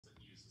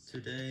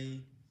Today,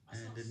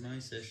 and in my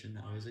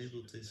session, I was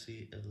able to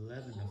see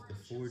 11 of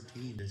the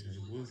 14 that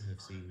I would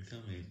have seen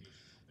coming,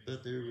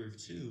 but there were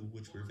two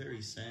which were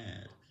very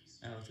sad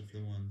out of the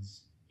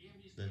ones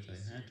that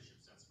I had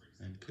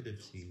and could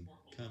have seen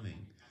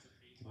coming.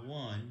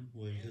 One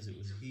was because it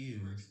was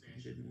huge,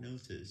 I didn't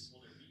notice,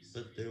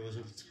 but there was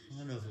a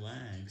ton of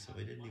lag, so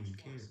I didn't even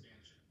care.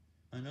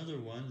 Another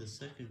one, the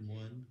second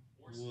one,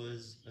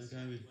 was a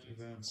guy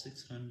with around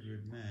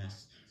 600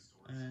 mass,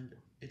 and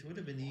it would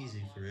have been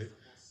easy for it,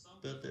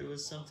 but there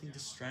was something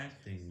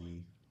distracting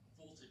me,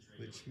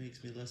 which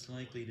makes me less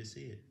likely to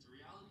see it.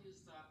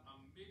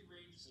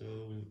 So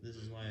this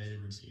is why I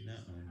didn't see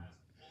that one.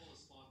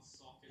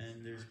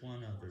 And there's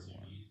one other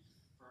one.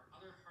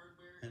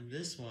 And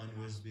this one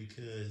was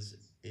because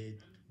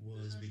it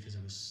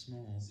was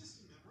small.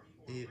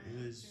 It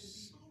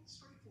was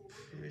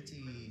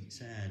pretty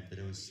sad that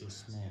it was so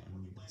small,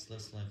 and it's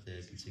less likely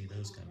I could see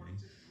those coming.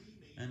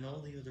 And all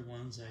the other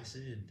ones I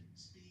did,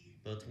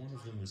 but one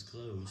of them was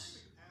close.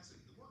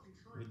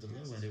 With the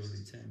low end, it would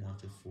be 10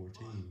 out of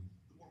 14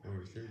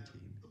 or 13.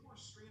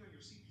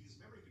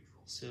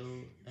 So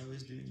I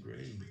was doing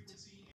great.